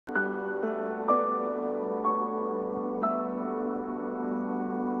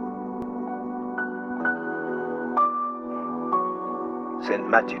St.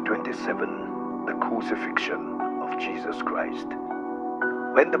 Matthew 27, the Crucifixion of Jesus Christ.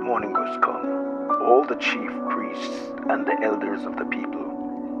 When the morning was come, all the chief priests and the elders of the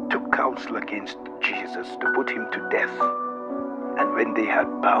people took counsel against Jesus to put him to death. And when they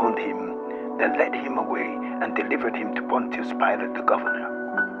had bound him, they led him away and delivered him to Pontius Pilate the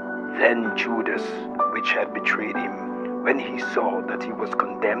governor. Then Judas, which had betrayed him, when he saw that he was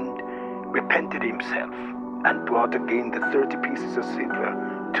condemned, repented himself, and brought again the 30 pieces of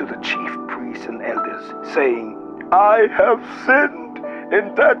silver to the chief priests and elders, saying, I have sinned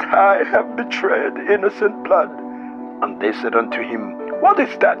in that I have betrayed innocent blood. And they said unto him, What is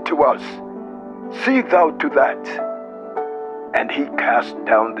that to us? See thou to that. And he cast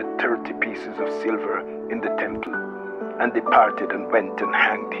down the 30 pieces of silver in the temple, and departed and went and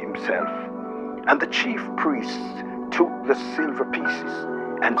hanged himself. And the chief priests took the silver pieces,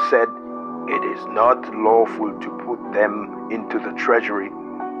 and said, It is not lawful to put them into the treasury,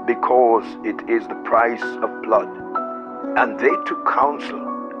 because it is the price of blood. And they took counsel,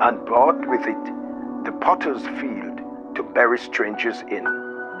 and bought with it the potter's field to bury strangers in.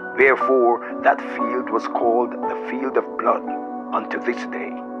 Wherefore that field was called the field of blood unto this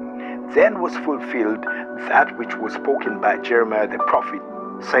day. Then was fulfilled that which was spoken by Jeremiah the prophet,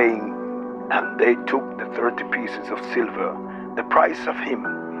 saying, And they took the 30 pieces of silver, the price of him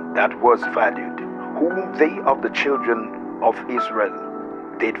that was valued, whom they of the children of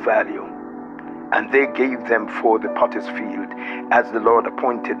Israel did value. And they gave them for the potter's field, as the Lord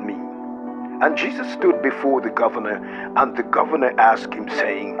appointed me. And Jesus stood before the governor, and the governor asked him,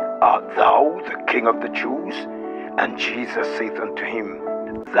 saying, Art thou the King of the Jews? And Jesus saith unto him,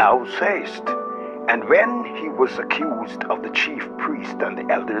 Thou sayest. And when he was accused of the chief priest and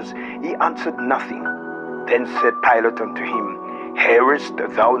the elders, he answered nothing. Then said Pilate unto him, Hearest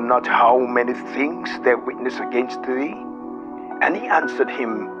thou not how many things they witness against thee? And he answered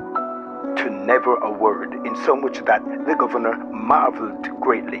him to never a word, insomuch that the governor marveled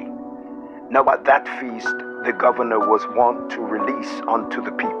greatly. Now at that feast the governor was wont to release unto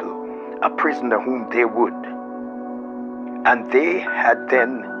the people a prisoner whom they would. And they had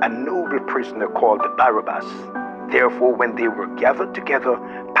then a noble prisoner called Barabbas. Therefore when they were gathered together,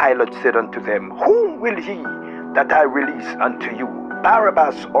 Pilate said unto them, Whom will ye that I release unto you,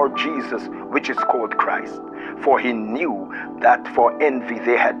 Barabbas or Jesus, which is called Christ? For he knew that for envy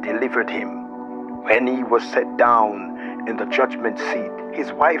they had delivered him. When he was set down in the judgment seat,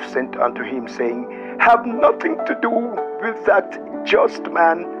 his wife sent unto him, saying, Have nothing to do with that just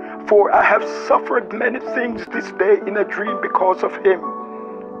man, for I have suffered many things this day in a dream because of him.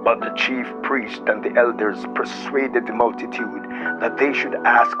 But the chief priest and the elders persuaded the multitude that they should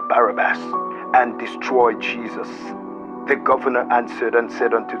ask Barabbas and destroy Jesus. The governor answered and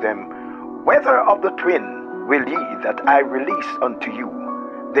said unto them, Whether of the twin will ye that I release unto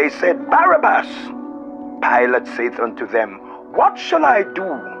you? They said, Barabbas. Pilate saith unto them, What shall I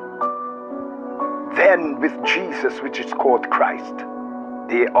do then with Jesus, which is called Christ?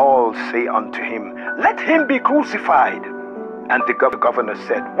 They all say unto him, Let him be crucified. And the governor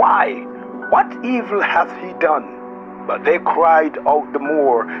said, Why? What evil hath he done? But they cried out the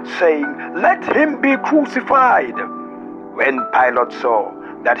more, saying, Let him be crucified. When Pilate saw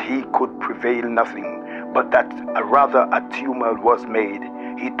that he could prevail nothing, but that rather a tumult was made,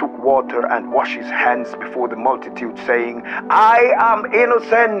 he took water and washed his hands before the multitude, saying, I am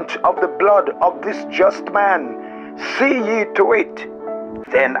innocent of the blood of this just man. See ye to it.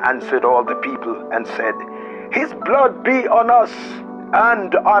 Then answered all the people and said, His blood be on us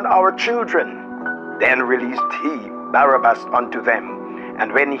and on our children. Then released he Barabbas unto them,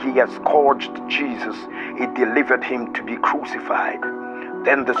 and when he had scourged Jesus, he delivered him to be crucified.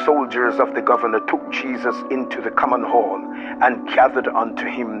 Then the soldiers of the governor took Jesus into the common hall, and gathered unto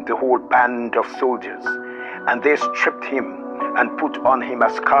him the whole band of soldiers. And they stripped him, and put on him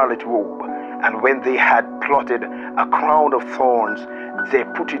a scarlet robe. And when they had plotted a crown of thorns, they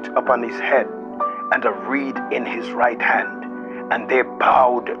put it upon his head, and a reed in his right hand. And they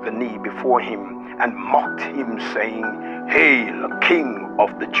bowed the knee before him, and mocked him, saying, Hail, King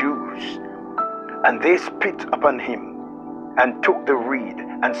of the Jews! And they spit upon him, and took the reed,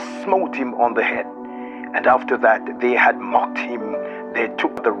 and smote him on the head. And after that they had mocked him, they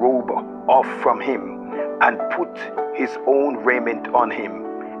took the robe off from him, and put his own raiment on him,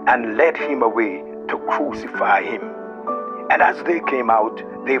 and led him away to crucify him. And as they came out,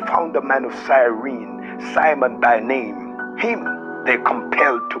 they found a man of Cyrene, Simon by name. Him they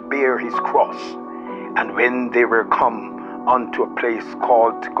compelled to bear his cross. And when they were come unto a place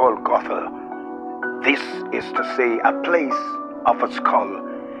called Golgotha, this is to say, a place of a skull,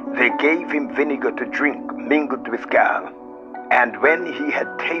 they gave him vinegar to drink mingled with gall. And when he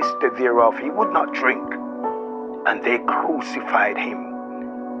had tasted thereof, he would not drink. And they crucified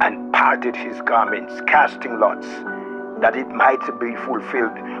him, and parted his garments, casting lots, that it might be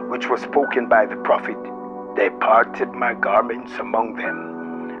fulfilled, which was spoken by the prophet. They parted my garments among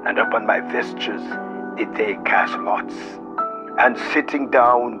them, and upon my vestures did they cast lots. And sitting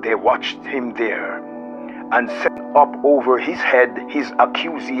down, they watched him there, and set up over his head his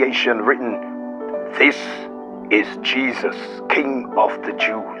accusation written, This is Jesus, King of the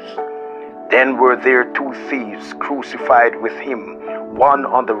Jews. Then were there 2 thieves crucified with him, one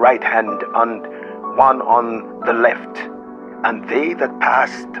on the right hand and one on the left. And they that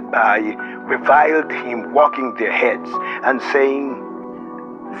passed by reviled him, wagging their heads, and saying,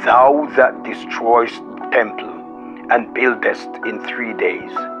 Thou that destroyest the temple, and buildest in 3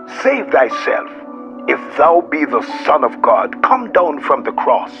 days, save thyself. If thou be the Son of God, come down from the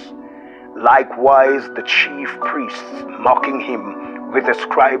cross. Likewise the chief priests, mocking him with the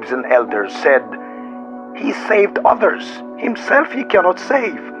scribes and elders, said, He saved others, himself he cannot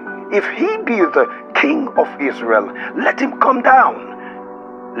save. If he be the King of Israel, let him come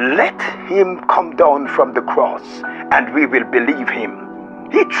down. Let him come down from the cross, and we will believe him.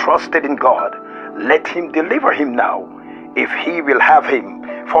 He trusted in God. Let him deliver him now, if he will have him.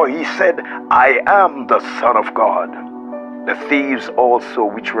 For he said, I am the Son of God. The thieves also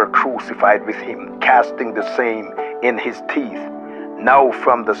which were crucified with him, casting the same in his teeth. Now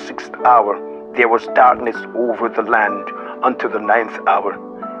from the 6th hour there was darkness over the land unto the 9th hour.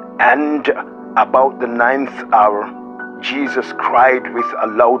 And about the 9th hour Jesus cried with a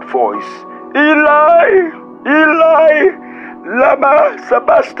loud voice, Eli, Eli, lama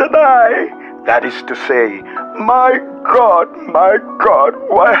sabachthani? That is to say, my God,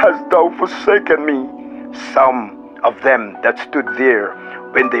 why hast thou forsaken me? Some of them that stood there,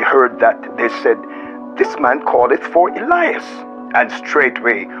 when they heard that, they said, This man calleth for Elias. And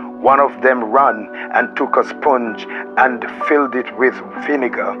straightway one of them ran and took a sponge and filled it with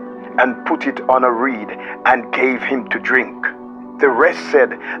vinegar, and put it on a reed, and gave him to drink. The rest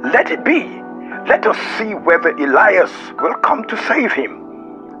said, Let it be. Let us see whether Elias will come to save him.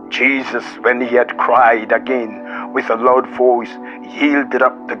 Jesus, when he had cried again with a loud voice, yielded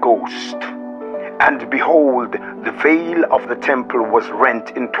up the ghost. And behold, the veil of the temple was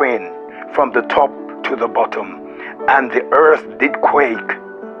rent in twain, from the top to the bottom, and the earth did quake,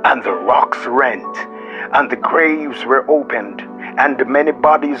 and the rocks rent, and the graves were opened, and many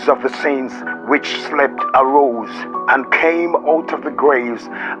bodies of the saints which slept arose, and came out of the graves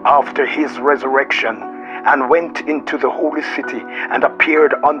after his resurrection, and went into the holy city, and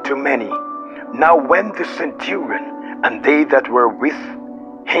appeared unto many. Now when the centurion and they that were with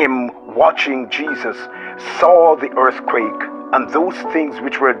him watching Jesus saw the earthquake, and those things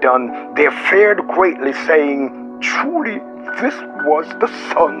which were done, they feared greatly, saying, Truly this was the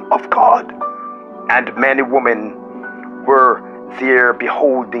Son of God. And many women were there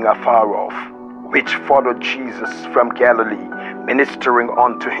beholding afar off, which followed Jesus from Galilee, ministering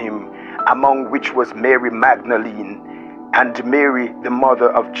unto him, among which was Mary Magdalene, and Mary the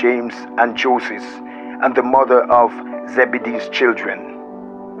mother of James and Joseph, and the mother of Zebedee's children.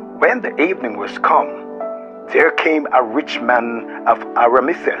 When the evening was come, there came a rich man of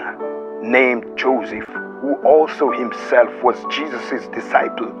Arimathea, named Joseph, who also himself was Jesus'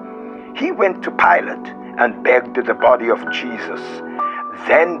 disciple. He went to Pilate and begged the body of Jesus.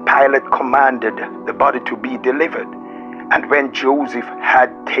 Then Pilate commanded the body to be delivered. And when Joseph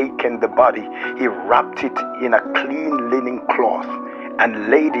had taken the body, he wrapped it in a clean linen cloth, and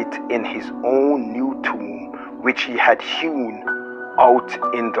laid it in his own new tomb, which he had hewn out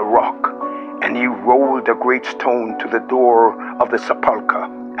in the rock. And he rolled a great stone to the door of the sepulchre,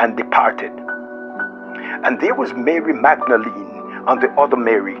 and departed. And there was Mary Magdalene and the other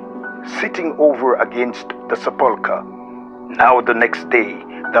Mary, sitting over against the sepulchre. Now the next day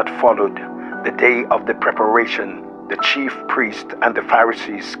that followed, the day of the preparation, the chief priest and the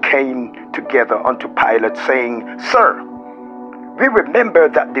Pharisees came together unto Pilate, saying, Sir, we remember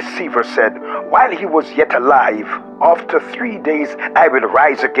that deceiver said, while he was yet alive, After 3 days I will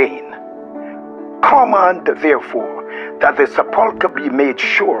rise again. Command therefore that the sepulchre be made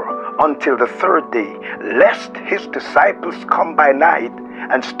sure until the 3rd day, lest his disciples come by night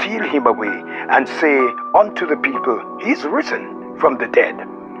and steal him away, and say unto the people, He is risen from the dead,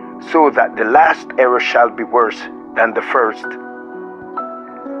 so that the last error shall be worse than the first.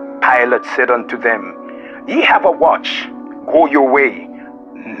 Pilate said unto them, Ye have a watch, go your way,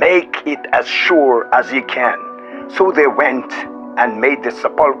 make it as sure as ye can. So they went and made the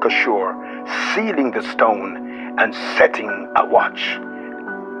sepulchre sure, sealing the stone and setting a watch.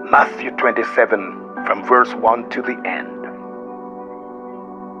 Matthew 27, from verse 1 to the end.